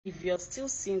If you're still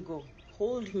single,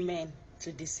 hold men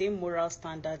to the same moral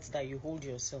standards that you hold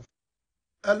yourself.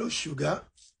 Hello, sugar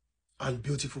and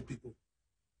beautiful people.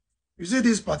 You see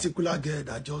this particular girl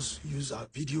that just used her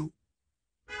video?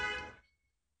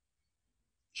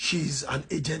 She's an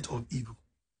agent of evil.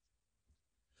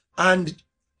 And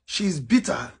she's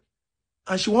bitter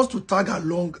and she wants to tag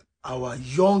along our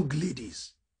young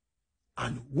ladies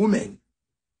and women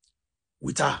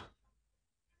with her.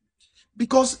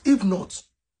 Because if not,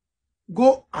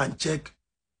 go and check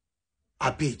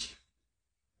her page.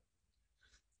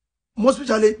 Most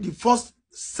especially the first,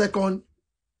 second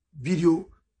video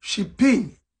she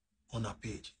pinned on her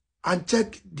page. And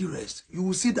check the rest. You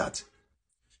will see that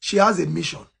she has a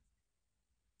mission.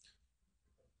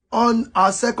 On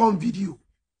our second video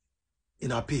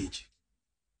in her page,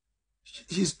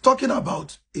 she's talking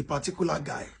about a particular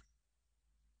guy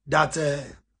that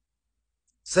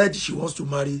said she wants to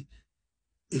marry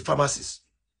a pharmacist.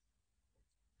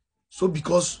 So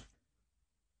because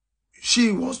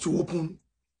she wants to open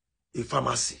a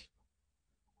pharmacy,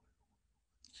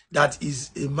 that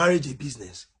is a marriage, a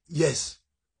business. Yes,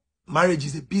 marriage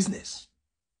is a business.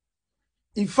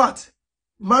 In fact,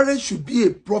 marriage should be a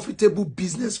profitable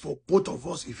business for both of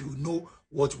us if you know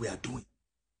what we are doing.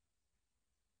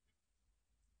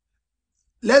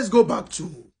 Let's go back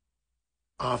to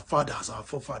our fathers, our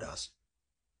forefathers.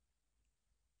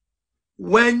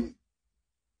 When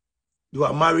you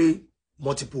are married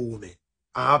multiple women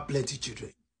and have plenty of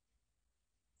children,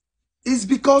 it's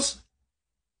because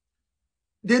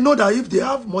they know that if they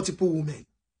have multiple women,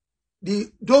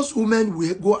 those women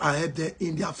will go ahead there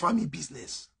in their family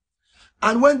business.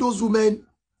 And when those women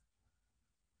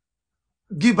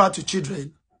give birth to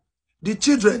children, the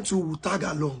children too will tag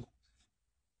along.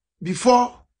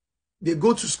 Before they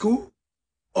go to school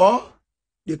or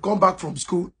they come back from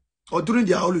school or during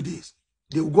their holidays,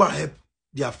 they will go and help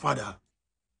their father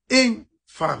in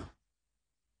farm.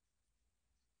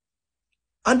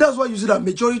 And that's why you see that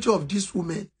majority of these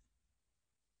women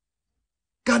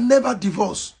can never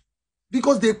divorce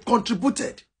because they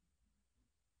contributed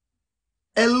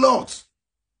a lot.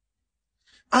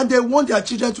 And they want their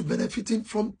children to benefit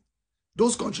from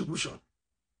those contributions.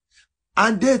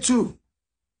 And they too.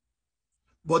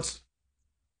 But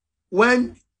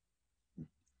when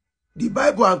the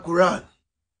Bible and Quran,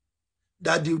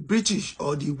 that the British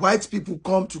or the white people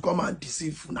come and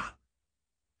deceive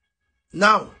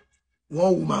now,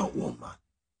 one woman, one man.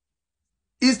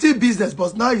 It's still business,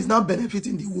 but now it's not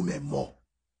benefiting the women more.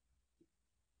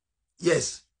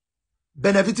 Yes,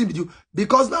 benefiting with you.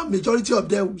 Because now majority of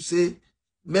them will say,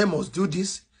 men must do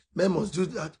this, men must do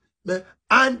that.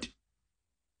 And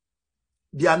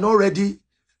they are not ready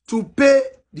to pay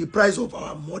the price of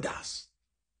our mothers.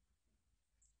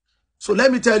 So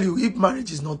let me tell you, if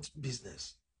marriage is not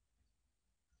business,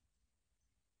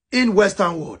 in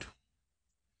Western world,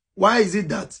 why is it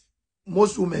that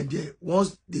most women there,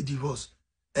 once they divorce,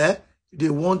 they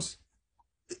want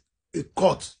a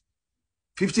cut,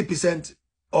 50%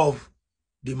 of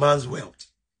the man's wealth?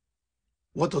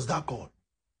 What does that call?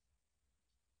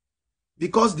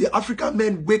 Because the African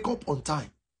men wake up on time.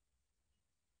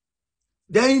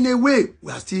 Then in a way,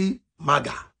 we are still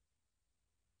MAGA.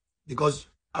 Because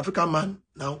African man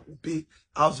now will pay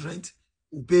house rent,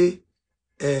 will pay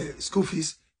school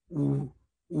fees,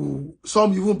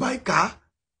 some even buy car,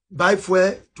 buy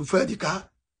fuel to fuel the car,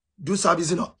 do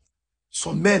servicing.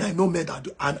 Some men, I know men that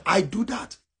do, and I do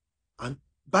that. And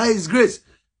by his grace,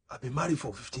 I've been married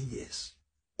for 15 years.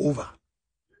 Over.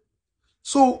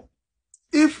 So,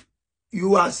 if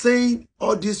you are saying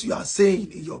all this you are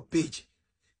saying in your page,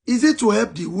 is it to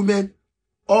help the women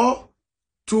or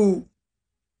to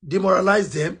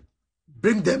demoralize them,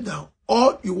 bring them down,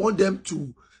 or you want them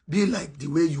to be like the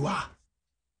way you are?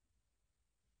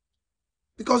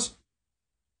 Because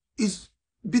it's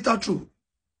bitter true.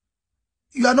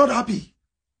 You are not happy.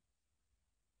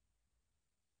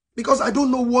 Because I don't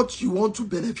know what you want to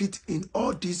benefit in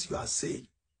all this you are saying.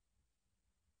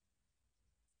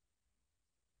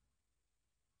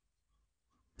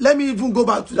 Let me even go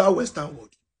back to that Western world.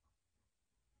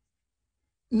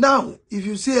 Now, if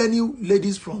you see any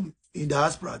ladies from in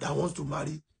diaspora that wants to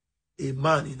marry a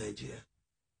man in Nigeria,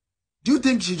 do you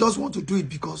think she just want to do it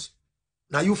because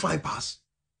now you find pass?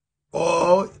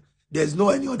 Or there's no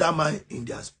any other man in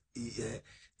their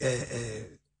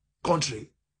country?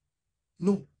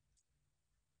 No.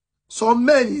 Some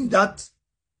men in that,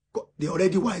 they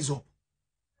already wise up.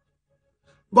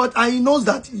 But I know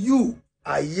that you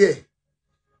are here.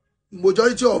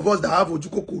 Majority of us that have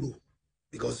ojukokoro,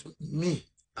 because me,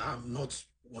 I'm not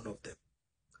one of them.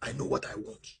 I know what I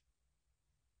want.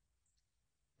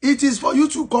 It is for you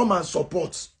to come and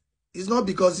support. It's not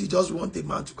because he just wants a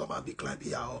man to come and be climbing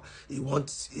here, or he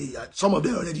wants, some of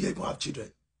them already even have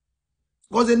children.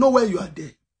 Because they know when you are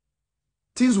there,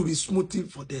 things will be smoothing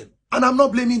for them. And I'm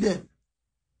not blaming them.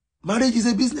 Marriage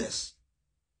is a business.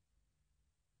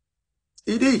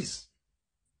 It is.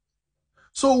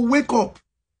 So wake up.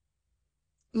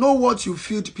 Know what you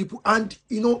feel to people. And,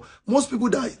 you know, most people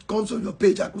that comes on your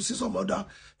page, I could see some other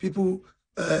people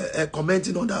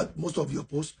commenting on that, most of your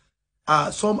posts.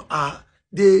 Some are,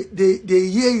 they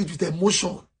hear it with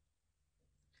emotion.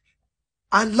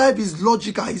 And life is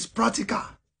logical, it's practical.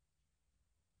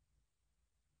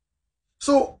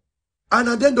 So, and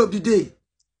at the end of the day,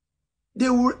 they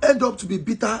will end up to be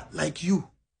bitter like you.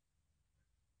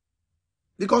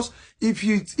 Because if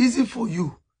it's easy for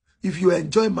you, if you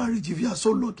enjoy marriage, if you are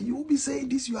so lucky, you will be saying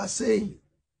this you are saying.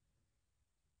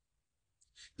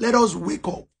 Let us wake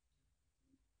up.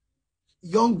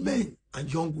 Young men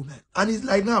and young women. And it's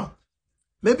like now,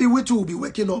 maybe we too will be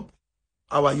waking up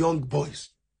our young boys.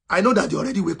 I know that they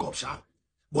already wake up sharp,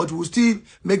 but we'll still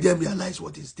make them realize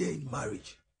what is there in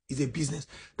marriage. It's a business.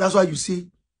 That's why you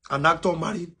see an actor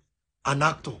marrying an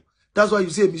actor. That's why you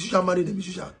see a musician marrying a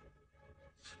musician.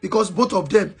 Because both of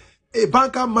them, a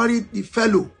banker married the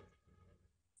fellow.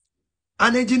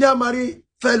 An engineer married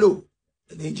fellow.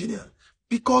 An engineer.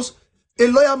 Because a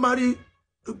lawyer married,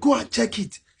 go and check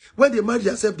it. When they marry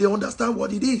themselves, they understand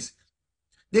what it is.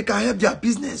 They can help their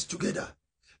business together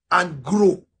and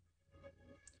grow.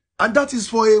 And that is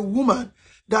for a woman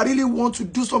that really wants to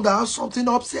do something, that has something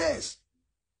upstairs.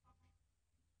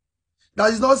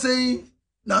 That is not saying,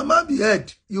 now man be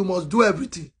head, you must do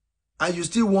everything. And you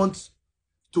still want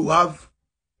to have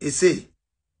a say.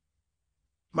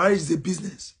 Marriage is a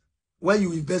business. When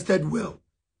you invested well,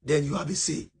 then you have a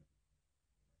say.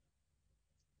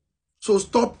 So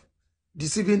stop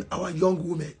deceiving our young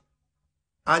women.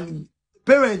 And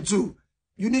parents too,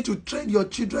 you need to train your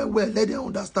children well. Let them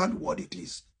understand what it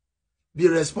is. Be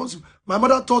responsible. My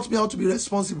mother taught me how to be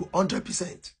responsible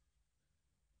 100%.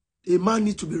 A man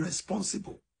needs to be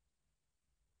responsible.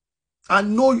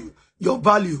 And know your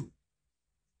value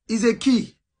is a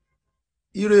key.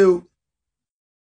 Ireo.